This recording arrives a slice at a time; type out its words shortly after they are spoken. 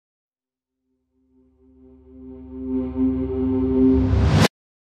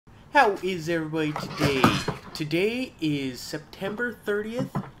How is everybody today? Today is September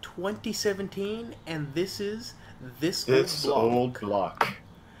 30th, 2017, and this is This Old Block.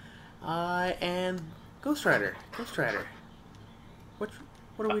 And Ghost Rider. What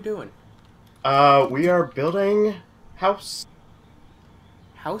are we doing? We are building house.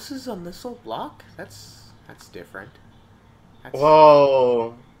 Houses on this old block? That's different.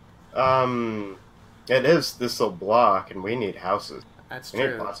 Well, it is this old block, and we need houses. That's We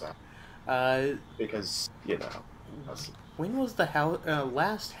true. need lots of because, when was the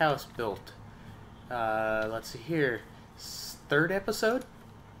last house built? Let's see here. Third episode?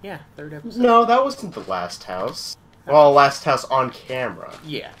 Yeah, third episode. No, that wasn't the last house. Well, last house on camera.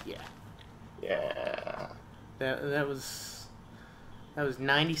 Yeah. Yeah. That was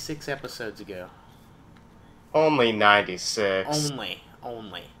 96 episodes ago. Only 96.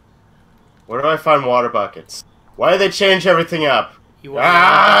 Only. Where do I find water buckets? Why did they change everything up? You want a water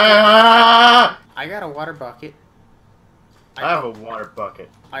bucket? I got a water bucket. I have a water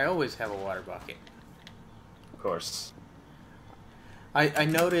bucket. I always have a water bucket. Of course. I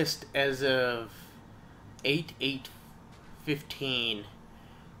noticed as of 8/8/15,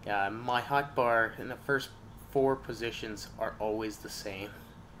 my hotbar in the first 4 positions are always the same.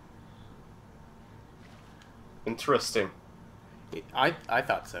 Interesting. I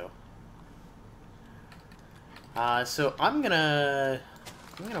thought so. So I'm gonna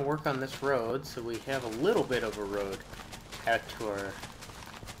work on this road so we have a little bit of a road out to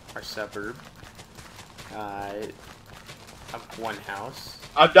our suburb. Of one house.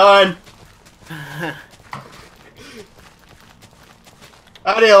 I'm done.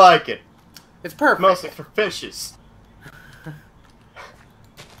 How do you like it? It's perfect. Mostly for fishes.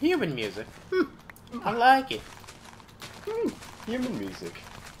 Human music. I like it. Human music.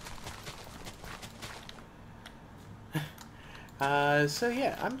 So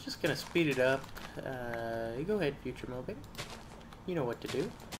yeah, I'm just gonna speed it up. Go ahead, Future Mobile. You know what to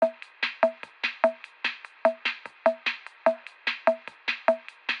do.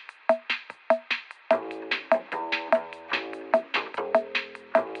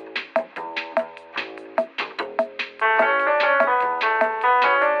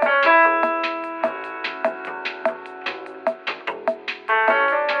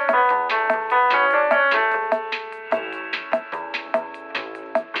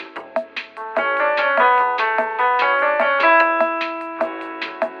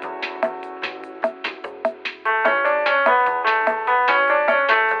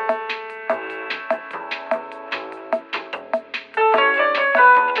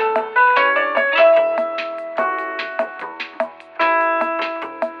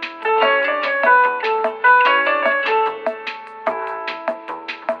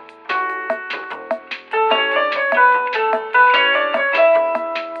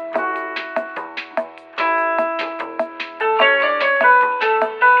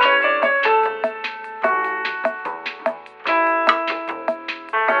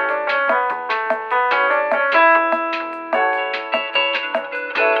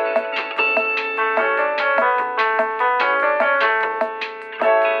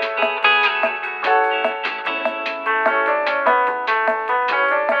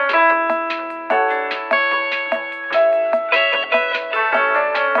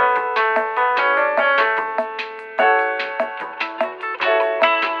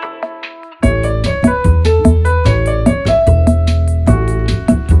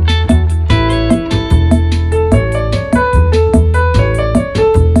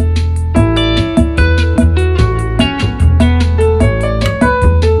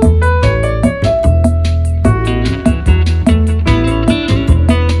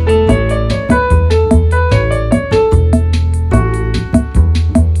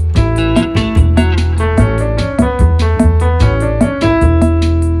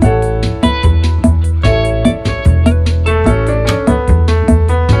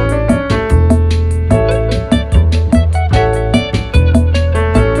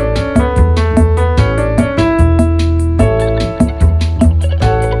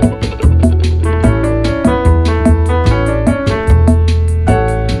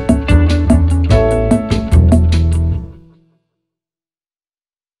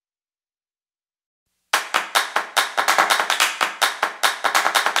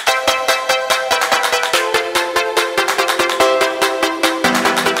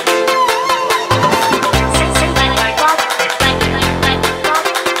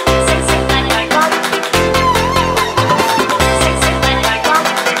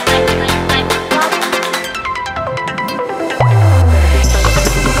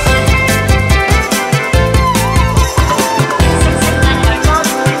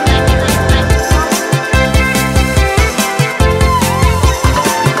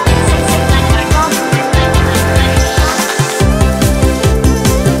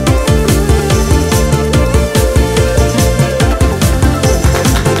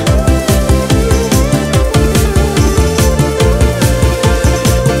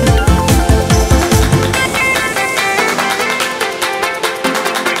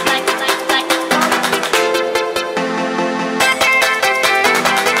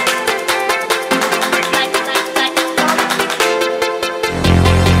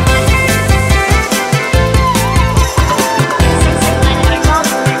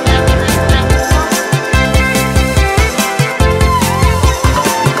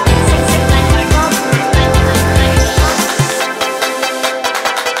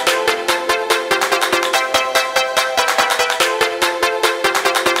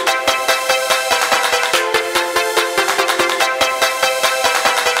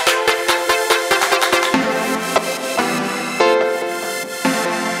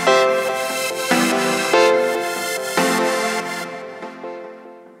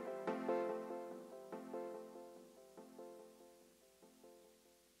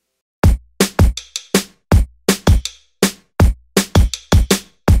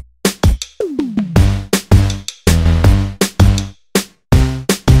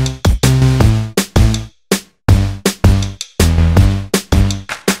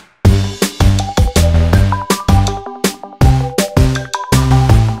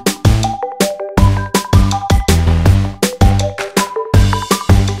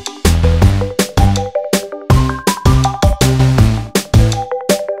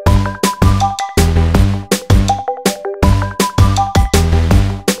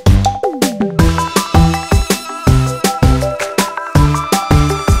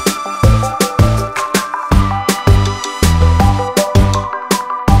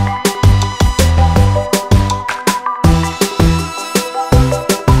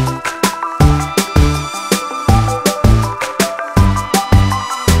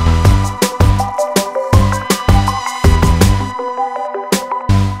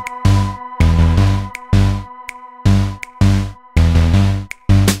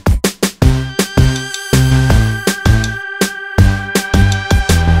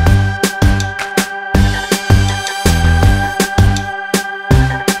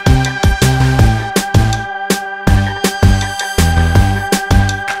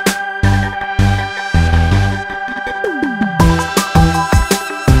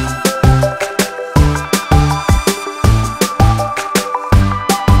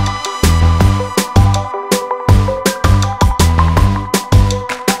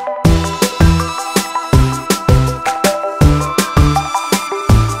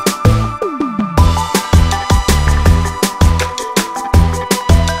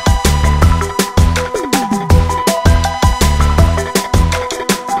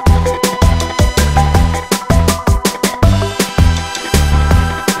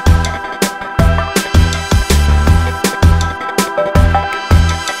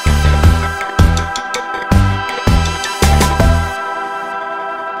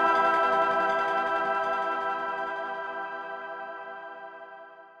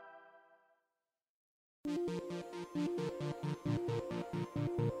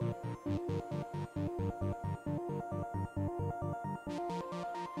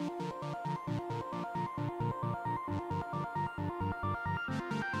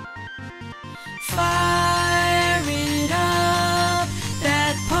 Fire it up,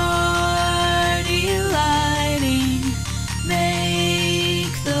 that party lighting.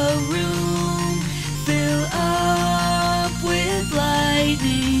 Make the room fill up with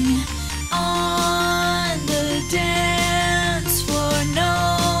lightning. On the dance floor,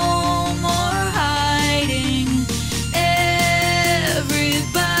 no more hiding. Everybody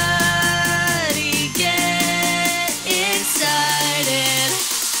get excited.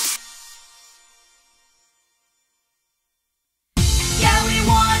 Yeah, we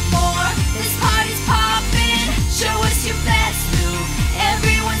want more. This party's poppin'. Show us your best move.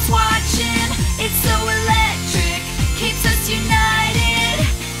 Everyone's watching. It's so electric. Keeps us united.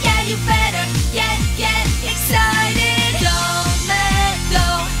 Yeah, you better get excited. Don't let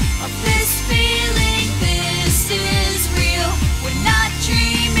go of this feeling. This is real. We're not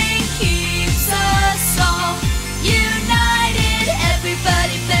dreaming. Keeps us all united.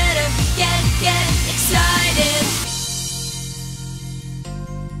 Everybody better get excited.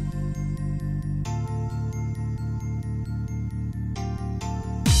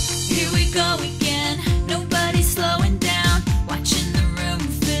 Here we go again, nobody's slowing down. Watching the room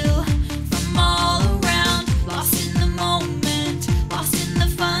fill from all around. Lost in the moment, lost in the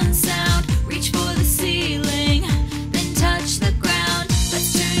fun sound. Reach for the ceiling, then touch the ground.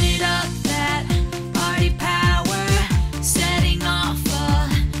 Let's turn it up, that party power. Setting off a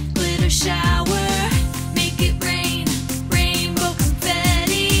glitter shower. Make it rain, rainbow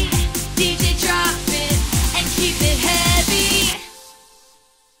confetti. DJ drop it and keep it heavy.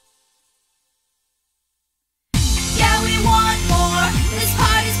 Yeah, we want more. This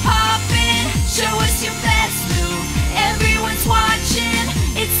party's poppin'. Show us your best move. Everyone's watching.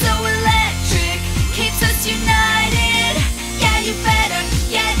 It's so electric. Keeps us united. Yeah, you better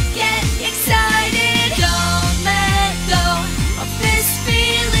get excited. Don't let go of this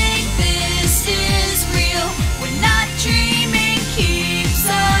feeling. This is real. We're not dreaming. Keeps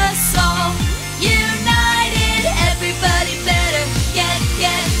us all united. Everybody better get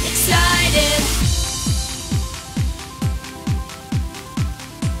excited.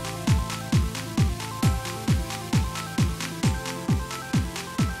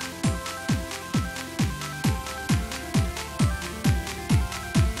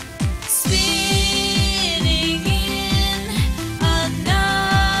 Spinning in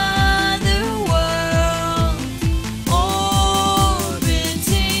another world,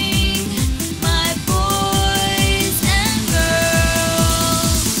 orbiting my boys and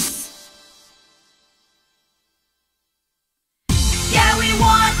girls. Yeah, we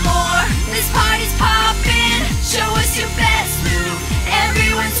want more. This party's poppin'. Show us your best move.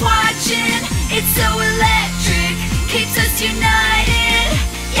 Everyone's watching. It's so electric. Keeps us united.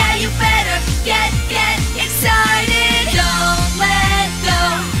 Yeah, you better get excited. Don't let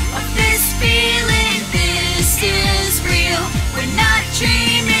go of this feeling. This is real. We're not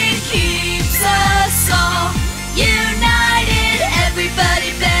dreaming. Keeps us all united.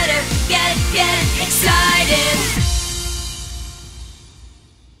 Everybody better get excited.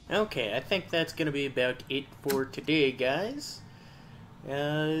 Okay, I think that's gonna be about it for today, guys.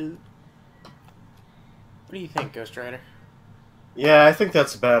 What do you think, Ghost Rider? Yeah, I think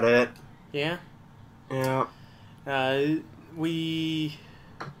that's about it. Yeah? Yeah. We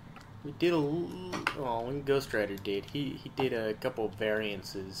did when Ghost Rider did, he did a couple of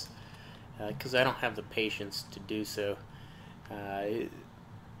variances, because I don't have the patience to do so. I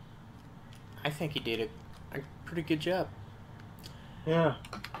think he did a pretty good job. Yeah.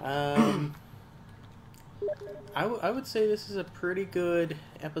 I would say this is a pretty good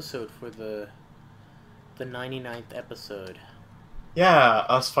episode for the 99th episode. Yeah,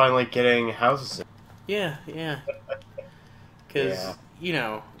 us finally getting houses in. Yeah. Because, Yeah.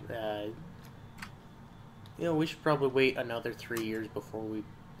 we should probably wait another 3 years before we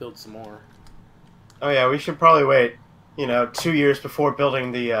build some more. Oh yeah, we should probably wait, 2 years before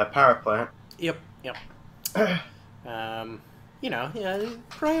building the power plant. Yep.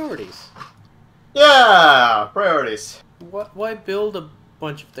 Priorities. Yeah, priorities. Why build a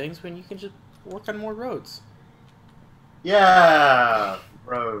bunch of things when you can just work on more roads? Yeah,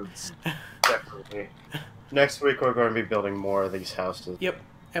 roads. Definitely. Next week we're going to be building more of these houses. Yep.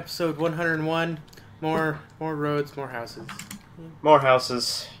 Episode 101. More roads, more houses. More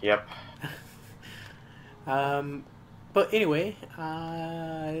houses. Yep. But anyway,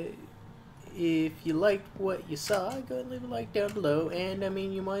 if you liked what you saw, go and leave a like down below. And,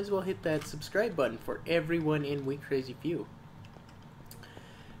 you might as well hit that subscribe button for everyone in We Crazy Few.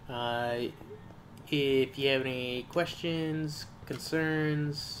 If you have any questions,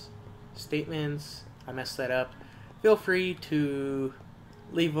 concerns, statements, I messed that up, feel free to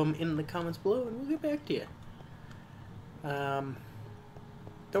leave them in the comments below and we'll get back to you.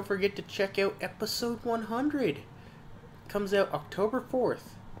 Don't forget to check out episode 100. Comes out October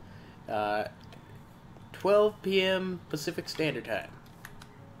 4th, 12 p.m. Pacific Standard Time.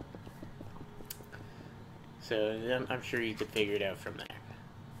 So I'm sure you could figure it out from there.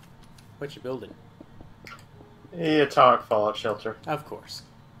 What you building? The atomic fallout shelter. Of course.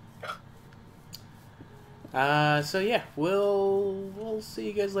 So yeah, we'll see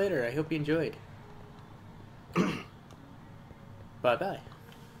you guys later. I hope you enjoyed. Bye-bye.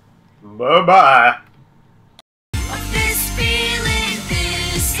 Bye-bye.